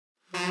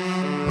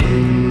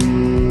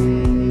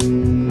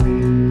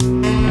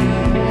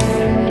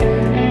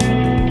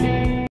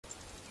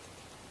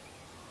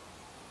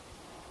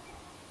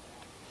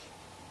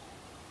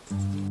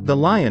The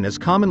lion is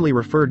commonly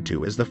referred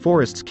to as the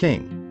forest's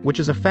king, which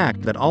is a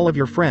fact that all of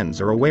your friends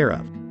are aware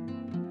of.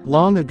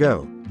 Long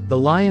ago, the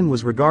lion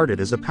was regarded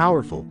as a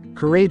powerful,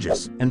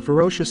 courageous, and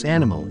ferocious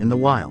animal in the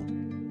wild.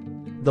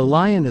 The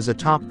lion is a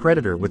top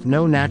predator with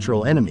no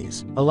natural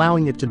enemies,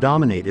 allowing it to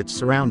dominate its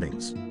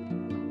surroundings.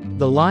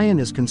 The lion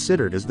is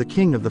considered as the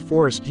king of the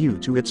forest due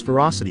to its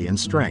ferocity and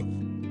strength.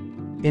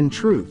 In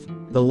truth,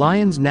 the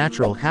lion's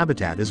natural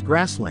habitat is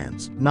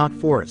grasslands, not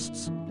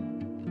forests.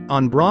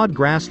 On broad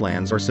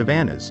grasslands or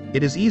savannas,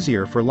 it is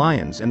easier for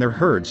lions and their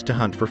herds to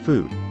hunt for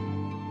food.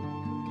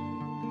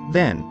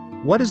 Then,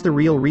 what is the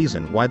real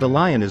reason why the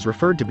lion is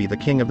referred to be the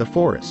king of the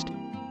forest?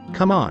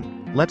 Come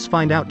on, let's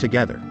find out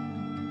together.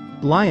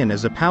 Lion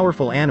is a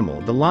powerful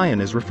animal. The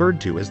lion is referred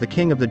to as the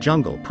king of the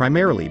jungle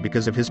primarily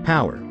because of his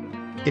power.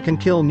 It can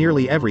kill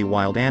nearly every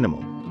wild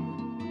animal.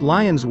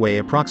 Lions weigh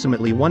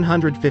approximately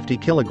 150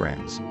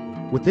 kilograms.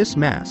 With this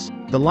mass,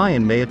 the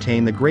lion may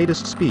attain the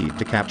greatest speed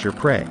to capture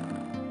prey.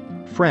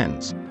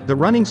 Friends, the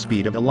running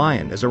speed of a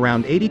lion is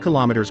around 80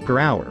 kilometers per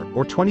hour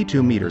or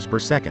 22 meters per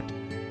second.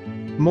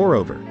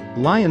 Moreover,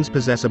 lions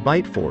possess a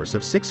bite force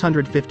of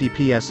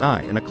 650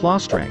 psi and a claw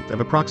strength of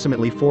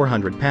approximately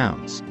 400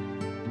 pounds.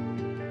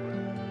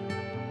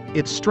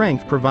 Its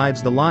strength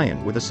provides the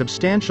lion with a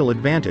substantial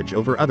advantage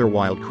over other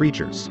wild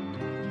creatures.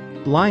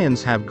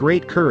 Lions have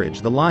great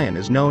courage. The lion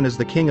is known as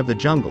the king of the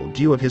jungle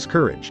due to his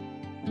courage.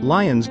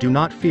 Lions do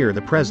not fear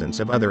the presence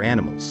of other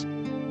animals.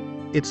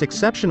 Its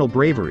exceptional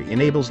bravery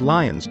enables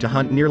lions to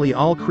hunt nearly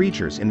all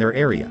creatures in their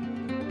area.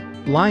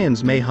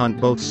 Lions may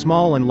hunt both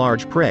small and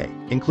large prey,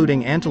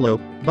 including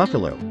antelope,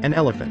 buffalo, and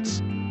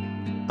elephants.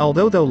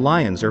 Although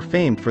lions are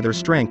famed for their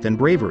strength and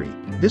bravery,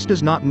 this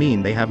does not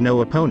mean they have no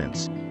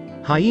opponents.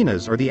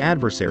 Hyenas are the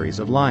adversaries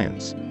of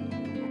lions.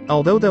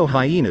 Although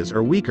hyenas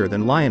are weaker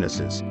than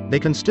lionesses, they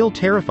can still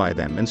terrify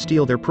them and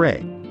steal their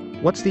prey.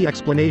 What's the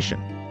explanation?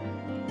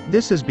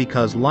 This is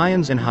because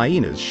lions and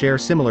hyenas share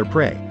similar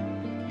prey.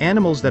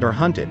 Animals that are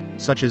hunted,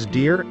 such as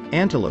deer,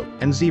 antelope,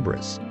 and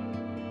zebras.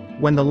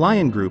 When the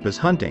lion group is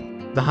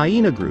hunting, the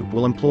hyena group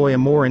will employ a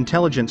more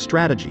intelligent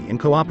strategy and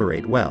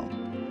cooperate well.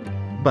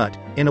 But,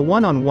 in a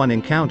one-on-one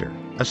encounter,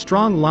 a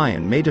strong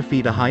lion may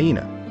defeat a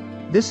hyena.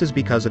 This is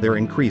because of their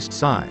increased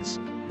size.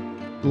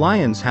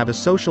 Lions have a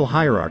social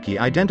hierarchy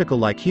identical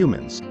like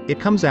humans.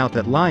 It comes out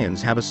that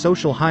lions have a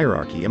social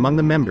hierarchy among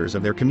the members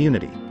of their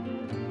community.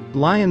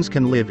 Lions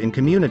can live in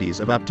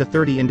communities of up to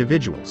 30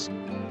 individuals.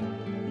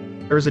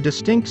 There is a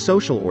distinct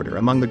social order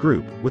among the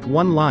group, with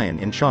one lion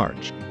in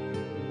charge.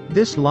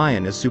 This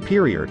lion is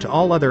superior to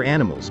all other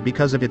animals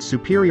because of its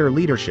superior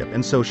leadership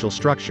and social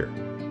structure.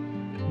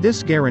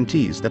 This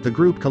guarantees that the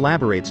group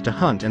collaborates to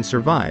hunt and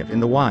survive in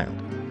the wild.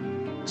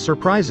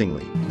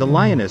 Surprisingly, the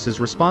lioness is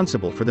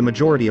responsible for the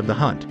majority of the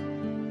hunt.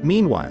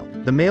 Meanwhile,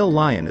 the male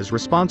lion is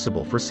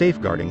responsible for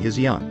safeguarding his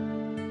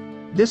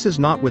young. This is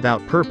not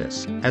without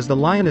purpose, as the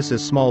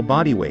lioness's small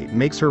body weight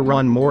makes her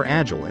run more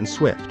agile and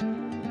swift.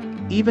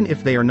 Even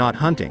if they are not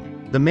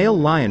hunting, the male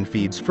lion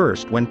feeds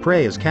first when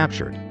prey is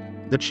captured.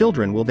 The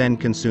children will then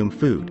consume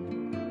food.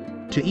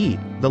 To eat,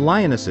 the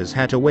lionesses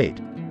had to wait.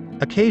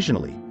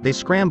 Occasionally, they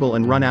scramble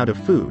and run out of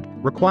food,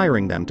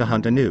 requiring them to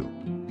hunt anew.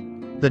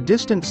 The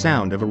distant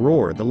sound of a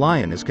roar. The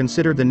lion is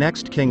considered the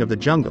next king of the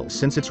jungle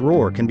since its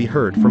roar can be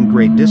heard from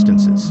great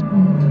distances.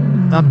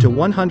 Up to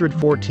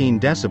 114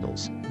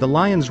 decibels, the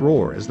lion's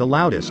roar is the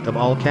loudest of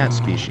all cat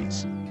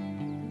species.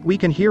 We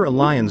can hear a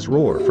lion's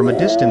roar from a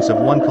distance of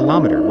 1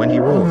 kilometer when he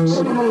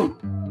roars.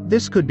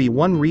 This could be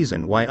one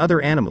reason why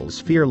other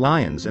animals fear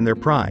lions and their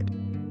pride.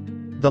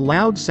 The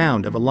loud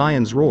sound of a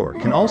lion's roar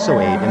can also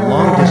aid in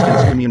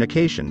long-distance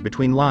communication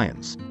between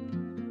lions.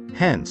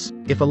 Hence,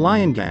 if a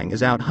lion gang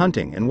is out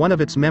hunting and one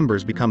of its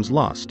members becomes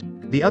lost,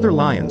 the other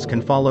lions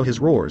can follow his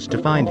roars to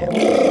find him.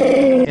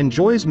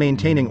 Enjoys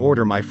maintaining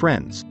order. My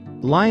friends,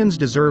 lions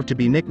deserve to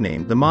be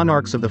nicknamed the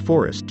monarchs of the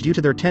forest due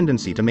to their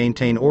tendency to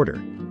maintain order.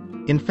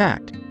 In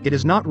fact, it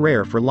is not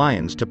rare for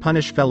lions to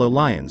punish fellow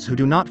lions who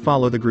do not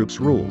follow the group's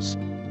rules.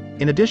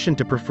 In addition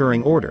to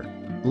preferring order,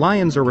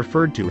 lions are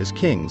referred to as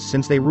kings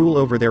since they rule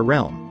over their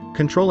realm,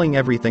 controlling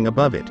everything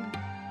above it.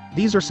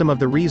 These are some of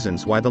the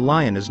reasons why the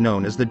lion is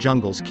known as the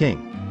jungle's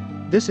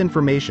king. This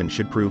information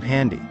should prove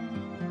handy.